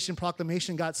Emancipation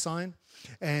Proclamation got signed,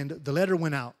 and the letter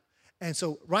went out. And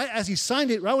so right when he signed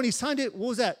it, what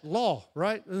was that? Law,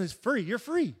 right? And it's free. You're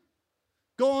free.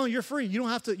 Go on, you're free. You don't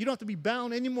have to be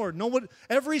bound anymore.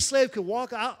 Every slave could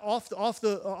walk out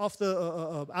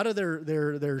out of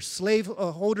their slave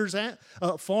holders'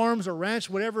 farms or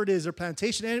ranch, whatever it is, their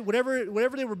plantation,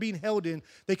 whatever they were being held in,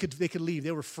 they could leave.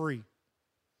 They were free.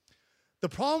 The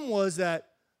problem was that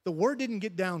the word didn't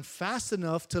get down fast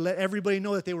enough to let everybody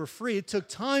know that they were free. It took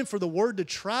time for the word to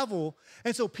travel,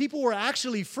 and so people were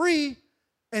actually free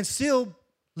and still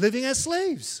living as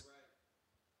slaves.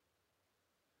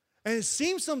 And it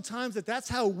seems sometimes that that's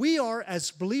how we are as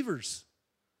believers.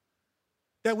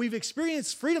 That we've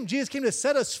experienced freedom. Jesus came to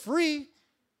set us free,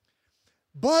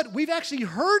 but we've actually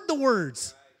heard the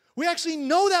words. We actually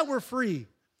know that we're free,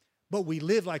 but we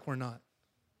live like we're not.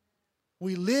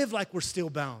 We live like we're still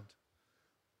bound.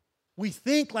 We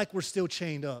think like we're still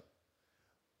chained up.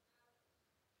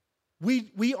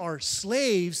 We are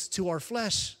slaves to our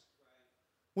flesh,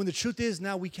 when the truth is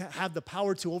now we can't have the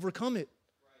power to overcome it.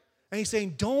 And he's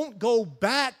saying, don't go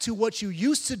back to what you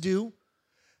used to do.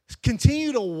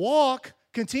 Continue to walk.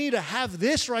 Continue to have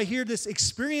this right here, this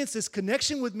experience, this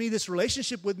connection with me, this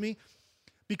relationship with me.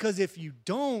 Because if you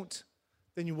don't,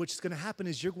 then what's going to happen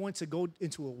is you're going to go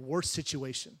into a worse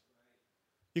situation.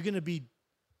 You're going to be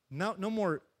no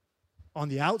more on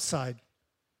the outside.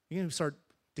 You're going to start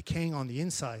decaying on the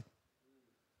inside.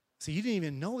 So you didn't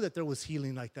even know that there was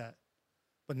healing like that.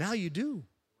 But now you do.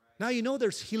 Now you know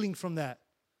there's healing from that.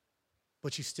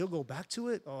 But you still go back to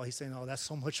it? Oh, he's saying, oh, that's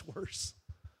so much worse.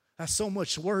 That's so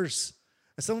much worse.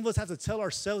 And some of us have to tell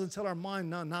ourselves and tell our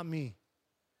mind, no, not me.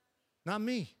 Not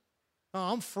me. No,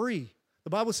 I'm free.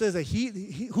 The Bible says that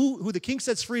who the king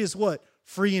sets free is what?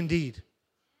 Free indeed.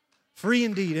 Free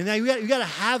indeed. And now you got to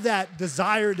have that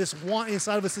desire, this want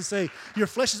inside of us to say, your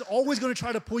flesh is always going to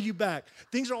try to pull you back.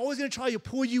 Things are always going to try to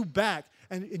pull you back.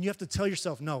 And you have to tell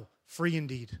yourself, no, free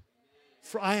indeed.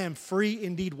 I am free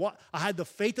indeed. I had the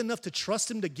faith enough to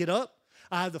trust him to get up.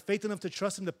 I had the faith enough to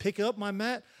trust him to pick up my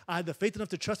mat. I had the faith enough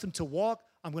to trust him to walk.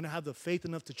 I'm going to have the faith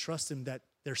enough to trust him that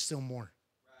there's still more.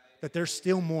 That there's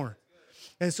still more.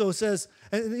 And so it says,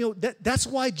 and that's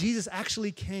why Jesus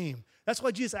actually came. That's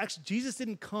why Jesus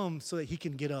didn't come so that he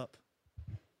can get up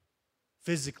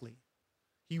physically.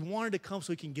 He wanted to come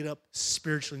so he can get up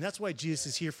spiritually. And that's why Jesus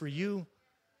is here for you.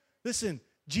 Listen,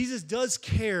 Jesus does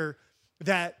care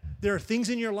that there are things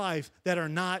in your life that are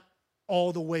not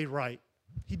all the way right.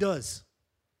 He does.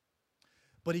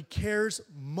 But he cares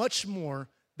much more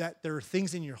that there are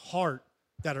things in your heart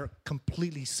that are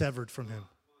completely severed from him.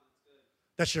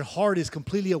 That your heart is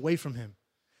completely away from him.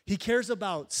 He cares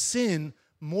about sin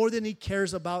more than he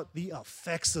cares about the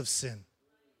effects of sin.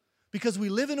 Because we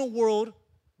live in a world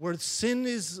where sin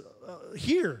is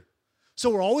here.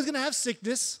 So we're always going to have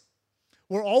sickness.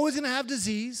 We're always going to have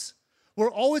disease.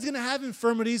 We're always going to have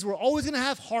infirmities. We're always going to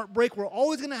have heartbreak. We're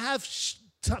always going to have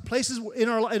places in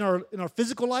our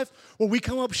physical life where we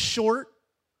come up short.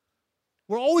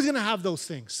 We're always going to have those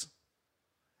things.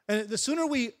 And the sooner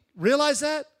we realize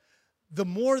that, the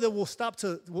more that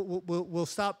we'll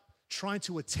stop trying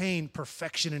to attain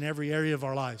perfection in every area of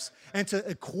our lives and to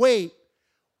equate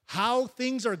how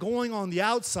things are going on the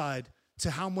outside to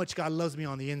how much God loves me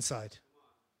on the inside.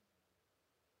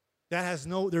 That has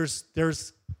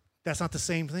there's That's not the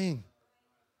same thing.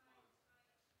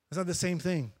 That's not the same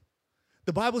thing.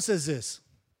 The Bible says this.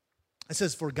 It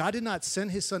says, for God did not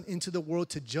send his son into the world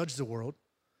to judge the world,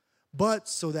 but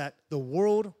so that the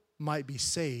world might be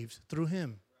saved through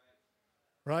him.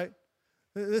 Right?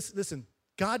 Listen,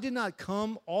 God did not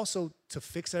come also to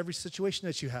fix every situation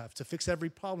that you have, to fix every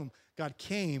problem. God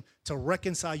came to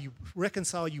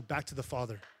reconcile you back to the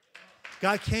Father.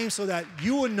 God came so that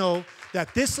you would know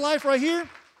that this life right here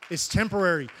is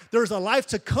temporary. There's a life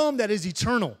to come that is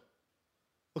eternal.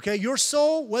 Okay? Your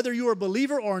soul, whether you're a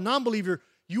believer or a non-believer,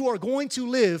 you are going to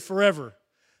live forever.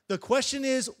 The question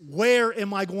is, where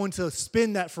am I going to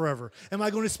spend that forever? Am I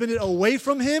going to spend it away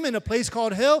from him in a place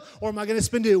called hell, or am I going to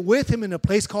spend it with him in a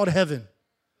place called heaven?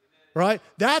 Right?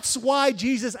 That's why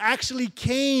Jesus actually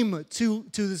came to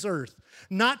this earth.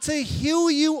 Not to heal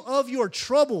you of your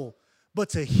trouble, but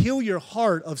to heal your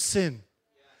heart of sin.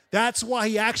 That's why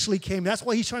he actually came. That's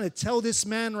why he's trying to tell this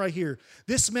man right here.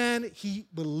 This man, he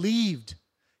believed.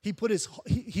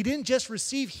 He didn't just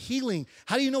receive healing.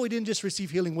 How do you know he didn't just receive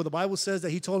healing? Well, the Bible says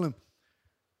that he told him,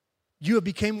 you have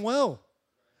become well.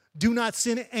 Do not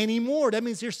sin anymore. That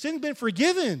means your sin's been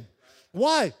forgiven.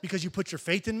 Why? Because you put your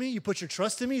faith in me, you put your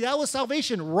trust in me. That was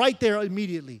salvation right there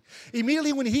immediately.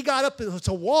 Immediately when he got up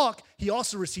to walk, he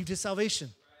also received his salvation.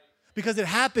 Because it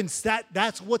happens,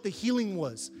 that's what the healing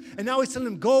was. And now he's telling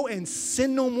him, go and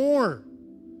sin no more.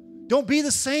 Don't be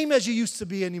the same as you used to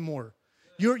be anymore.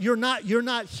 You're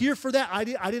not here for that. I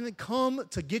didn't come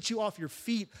to get you off your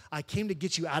feet. I came to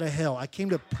get you out of hell. I came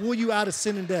to pull you out of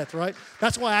sin and death, right?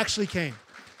 That's why I actually came.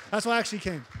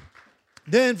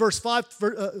 Then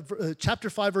chapter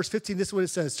 5, verse 15, this is what it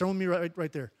says. Turn with me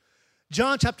right there.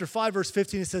 John chapter 5, verse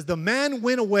 15, it says, the man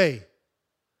went away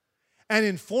and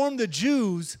informed the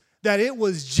Jews that it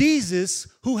was Jesus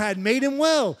who had made him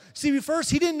well. See, first,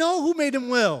 he didn't know who made him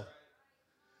well.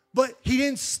 But he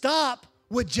didn't stop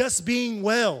with just being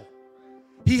well.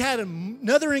 He had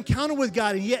another encounter with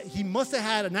God, and yet he must have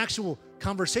had an actual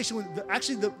conversation with.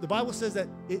 Actually, the Bible says that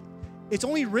it's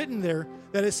only written there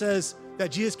that it says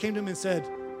that Jesus came to him and said,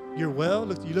 "You're well.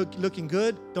 You're looking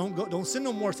good. Don't sin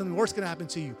no more. Something worse is going to happen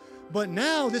to you." But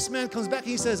now this man comes back and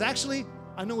he says, "Actually,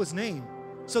 I know his name."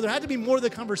 So there had to be more to the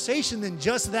conversation than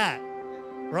just that,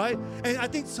 right? And I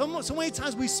think so many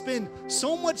times we spend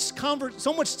so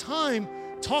much time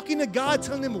talking to God,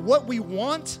 telling him what we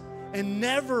want, and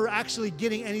never actually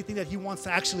getting anything that he wants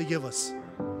to actually give us.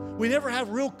 We never have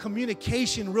real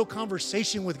communication, real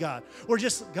conversation with God. We're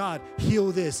just, God,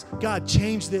 heal this. God,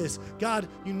 change this. God,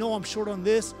 you know I'm short on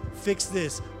this. Fix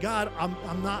this. God,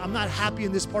 I'm not happy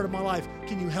in this part of my life.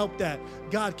 Can you help that?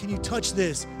 God, can you touch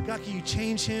this? God, can you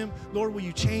change him? Lord, will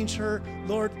you change her?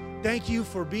 Lord, thank you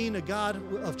for being a God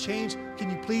of change.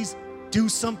 Can you please do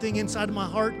something inside of my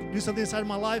heart? Do something inside of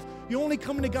my life? You're only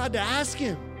coming to God to ask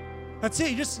him. That's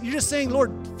it. You're just saying,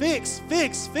 Lord, fix.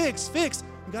 And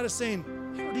God is saying,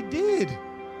 I already did.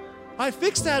 I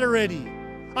fixed that already.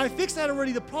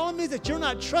 The problem is that you're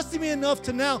not trusting me enough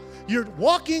to now. You're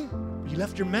walking, you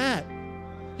left your mat.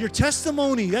 Your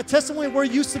testimony, that testimony where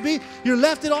it used to be, you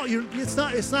left it all. You're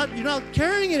not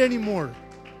carrying it anymore.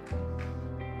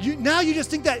 Now you just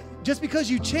think that just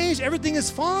because you changed, everything is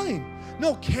fine.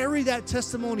 No, carry that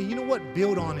testimony. You know what?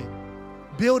 Build on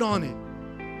it.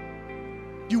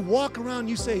 You walk around,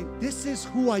 you say, this is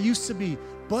who I used to be,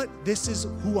 but this is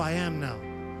who I am now,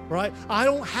 right? I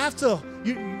don't have to.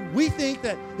 We think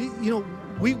that,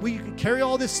 we can carry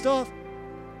all this stuff,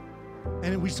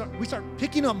 and we start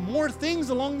picking up more things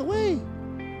along the way.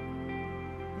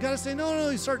 You got to say, no,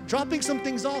 you start dropping some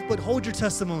things off, but hold your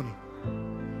testimony.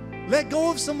 Let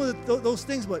go of some of those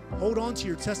things, but hold on to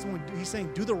your testimony. He's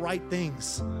saying, do the right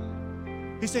things.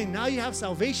 He's saying, now you have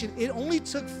salvation. It only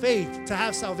took faith to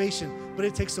have salvation, but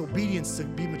it takes obedience to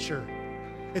be mature.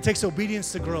 It takes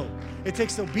obedience to grow. It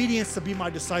takes obedience to be my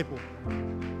disciple.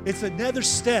 It's another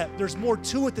step. There's more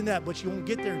to it than that, but you won't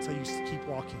get there until you keep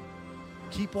walking.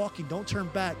 Keep walking. Don't turn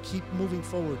back. Keep moving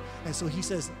forward. And so he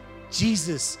says,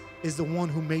 Jesus is the one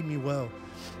who made me well.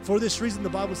 For this reason, the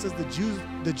Bible says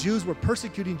the Jews were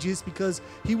persecuting Jesus because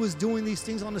he was doing these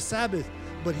things on the Sabbath.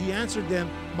 But he answered them,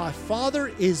 my Father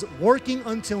is working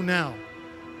until now.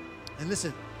 And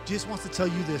listen, Jesus wants to tell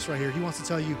you this right here. He wants to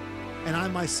tell you, and I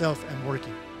myself am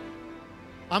working.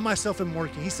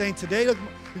 He's saying today, look,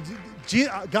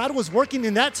 God was working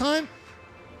in that time.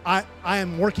 I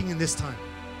am working in this time.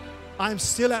 I'm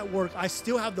still at work. I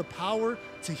still have the power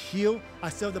to heal. I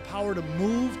still have the power to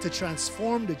move, to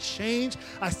transform, to change.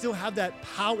 I still have that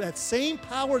power, that same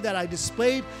power that I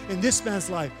displayed in this man's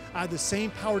life. I have the same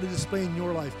power to display in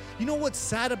your life. You know what's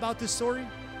sad about this story?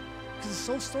 Because this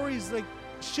whole story is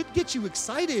should get you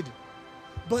excited.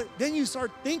 But then you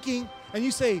start thinking and you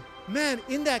say, man,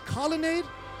 in that colonnade,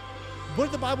 what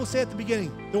did the Bible say at the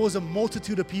beginning? There was a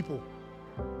multitude of people.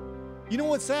 You know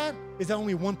what's sad? Is that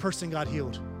only one person got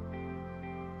healed.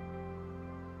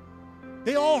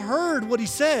 They all heard what he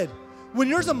said. When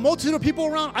there's a multitude of people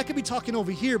around, I could be talking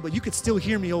over here, but you could still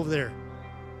hear me over there.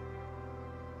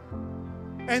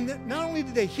 And not only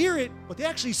did they hear it, but they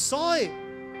actually saw it.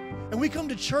 And we come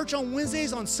to church on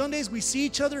Wednesdays, on Sundays, we see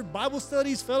each other, Bible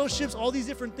studies, fellowships, all these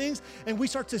different things, and we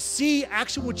start to see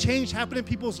actual change happen in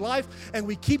people's life, and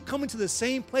we keep coming to the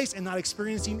same place and not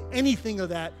experiencing anything of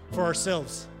that for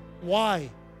ourselves. Why?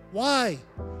 Why?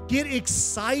 Get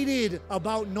excited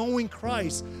about knowing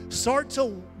Christ. Start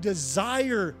to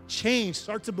desire change.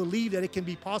 Start to believe that it can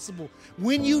be possible.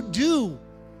 When you do,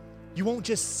 you won't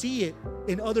just see it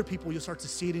in other people, you'll start to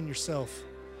see it in yourself.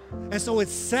 And so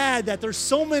it's sad that there's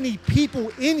so many people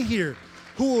in here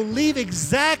who will leave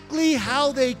exactly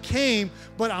how they came,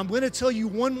 but I'm going to tell you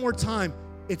one more time,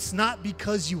 it's not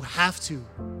because you have to.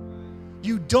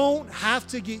 You don't have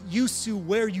to get used to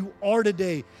where you are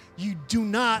today. You do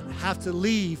not have to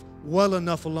leave well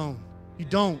enough alone. You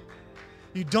don't.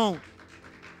 You don't.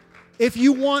 If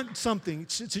you want something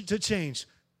to change,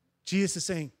 Jesus is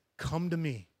saying, come to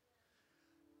me.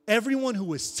 Everyone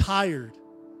who is tired,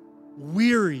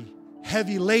 weary,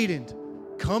 heavy laden,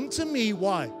 come to me.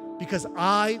 Why? Because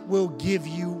I will give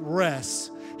you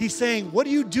rest. He's saying, what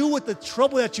do you do with the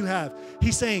trouble that you have?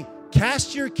 He's saying,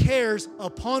 cast your cares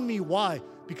upon me. Why?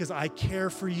 Because I care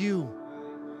for you,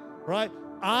 right?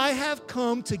 I have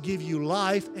come to give you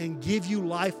life and give you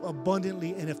life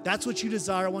abundantly. And if that's what you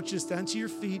desire, I want you to stand to your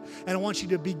feet and I want you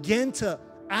to begin to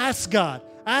ask God,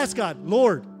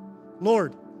 Lord,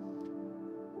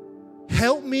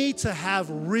 help me to have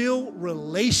real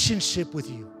relationship with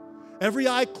you. Every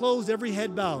eye closed, every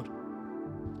head bowed.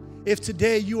 If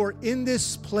today you are in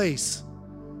this place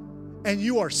and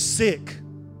you are sick,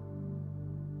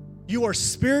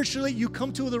 you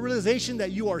come to the realization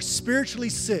that you are spiritually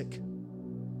sick,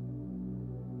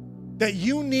 that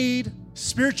you need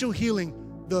spiritual healing,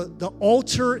 the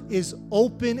altar is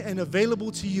open and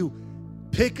available to you.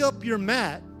 Pick up your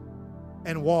mat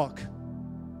and walk.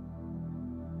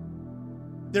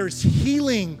 There's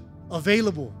healing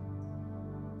available.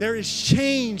 There is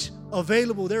change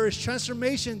available. There is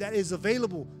transformation that is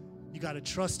available. You got to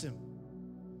trust him.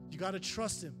 You got to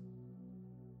trust him.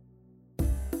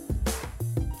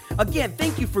 Again,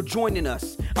 thank you for joining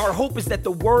us. Our hope is that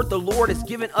the word the Lord has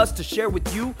given us to share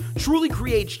with you truly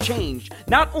creates change,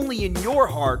 not only in your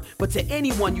heart, but to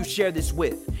anyone you share this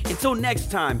with. Until next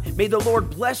time, may the Lord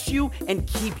bless you and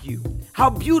keep you. How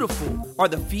beautiful are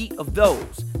the feet of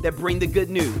those that bring the good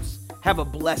news. Have a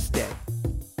blessed day.